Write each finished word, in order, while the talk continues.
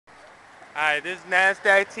Alright, this is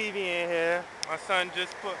Nazdaq TV in here.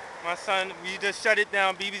 We just shut it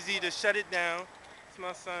down. BBZ just shut it down. It's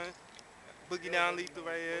my son, Boogie Down Lethal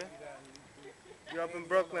right here. You up in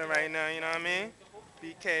Brooklyn right now, you know what I mean?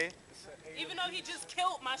 BK. Even though he just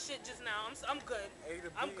killed my shit just now, I'm good.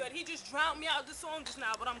 I'm good. He just drowned me out of the song just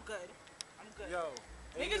now, but I'm good. I'm good. Yo,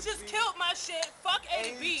 niggas just killed my shit. Fuck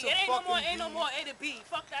A to B. It ain't no more A to B.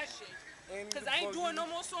 Fuck that shit. Cause I ain't doing no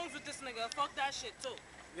more songs with this nigga. Fuck that shit too.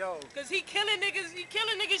 Yo. Cause he killing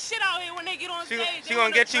niggas shit out here when they get on stage. She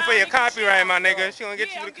gonna get you for your copyright, my nigga. She gonna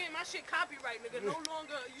get you. I'm getting my shit copyright, nigga. No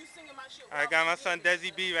longer you singing my shit. I got my son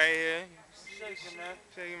Desi B right here. Shaking, man.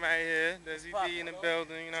 Shaking right here. Desi B in the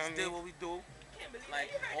building, you know what I mean? Did what we do. Like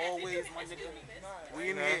always, my nigga.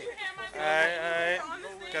 We in here. Alright.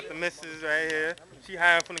 Got the missus right here. She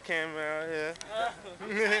hiding from the camera out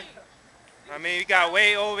here. I mean, we got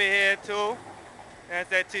Way over here too. That's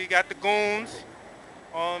that too. You got the goons.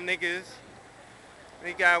 All them niggas.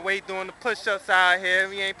 We got Way doing the push-ups out here.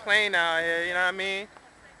 We ain't playing out here, you know what I mean?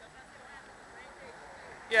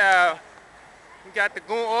 Yeah. We got the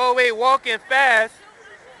goon all the way walking fast.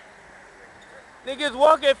 Niggas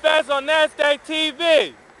walking fast on Nazdaq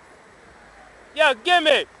TV. Yo,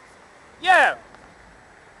 gimme. Yeah.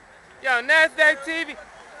 Yo, Nazdaq TV.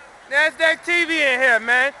 Nazdaq TV in here,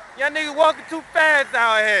 man. Y'all niggas walking too fast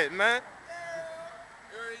out here, man.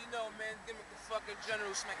 You already know, man. Give me the fucking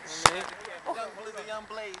general smack the shit. Young Blizzy, Young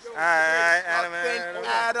Blaze. Alright,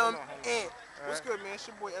 Adam. What's good, man? It's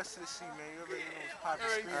your boy S to the C, man. You already know what's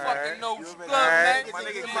poppin'. You fucking know what's good, man. My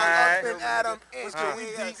nigga, Adam. What's good? We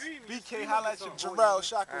deep. BK, holla at your boy. Jarrell,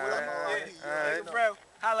 Shaka, what up? Jarrell,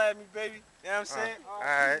 holla at me, baby. You know what I'm saying?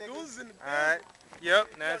 Alright. Alright. Yep,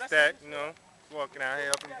 Nazdaq, you know. Walking out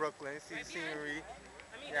here up in Brooklyn. See the scenery.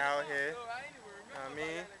 We out here. You know what I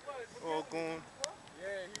mean? All goon.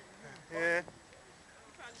 Yeah.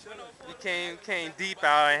 We came deep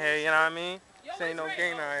out in here, you know what I mean? This ain't no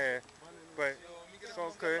game out here. But it's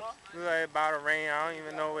all good. We like about to rain. I don't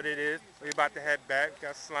even know what it is. We about to head back.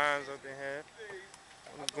 Got slimes up in here.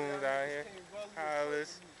 The goons out here.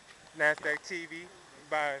 Hollis. Nazdaq TV.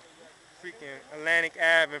 By freaking Atlantic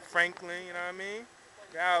Ave in Franklin, you know what I mean?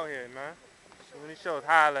 We out here, man. When he shows,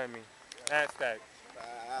 holla at me. Nazdaq.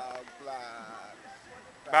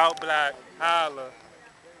 Bout Black. Holla.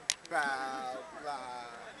 Bow, blah.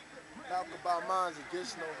 Talk about mines and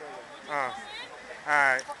get no better.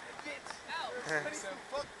 Alright.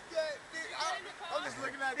 Fuck that, I'm just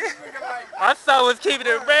looking at this nigga like. My son was keeping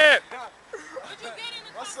it red.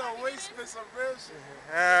 My son way spit some real shit.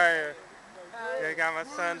 Alright. Yeah, got my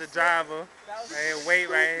son, the driver. Right here, Wait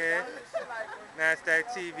right here. Nazdaq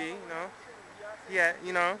TV, you know. Yeah,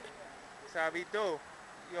 you know. That's how we do.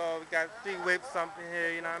 Yo, we got 3 whips something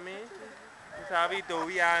here, you know what I mean? That's how we do.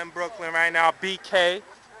 We out in Brooklyn right now, BK.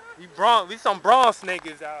 We some Bronx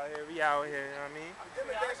niggas out here. We out here, you know what I mean?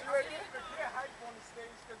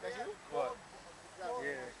 What?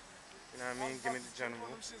 Yeah. You know what I mean? Give me the general.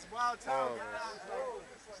 Oh,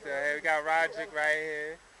 still here. We got Roderick right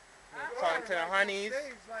here. Talking to the honeys.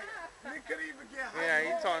 Yeah,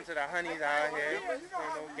 he's talking to the honeys out here. Ain't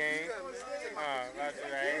no game.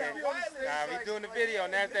 Roderick right here. Nah, we doing the video.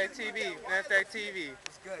 Nazdaq TV. Nazdaq TV.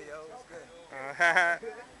 It's good, yo.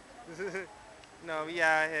 It's good. No, we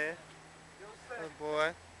out here. Good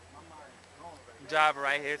boy. Driver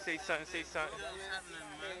right here. Say something, say something.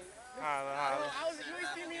 Holla, holla. You ain't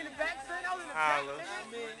see me in the back, son. I was in the Holla. back.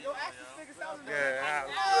 Yo, ask this nigga something. Good, holla.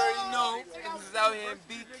 You already know, niggas is out here in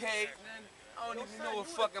BK. I don't even know what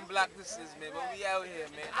fucking block this is, man, but we out here,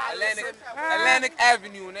 man. Atlantic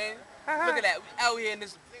Avenue, man. Look at that, we out here in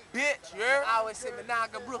this bitch, you heard? I always say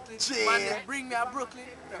Nazdaq Brixx. My nigga bring me out Brooklyn.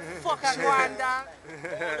 The fuck I grind down.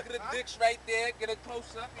 Look at the dicks right there, get a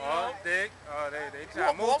close up, you know? Oh, dick. Oh, they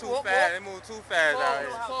try to move too fast. They move too fast out here.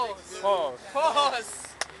 Pause. Pause.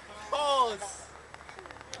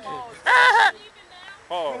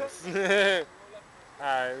 Pause.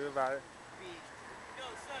 Alright, we about it.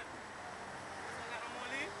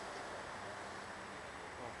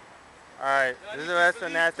 Alright, this is the rest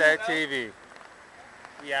of Nazdaq TV.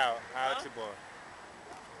 We out. Holla at your boy.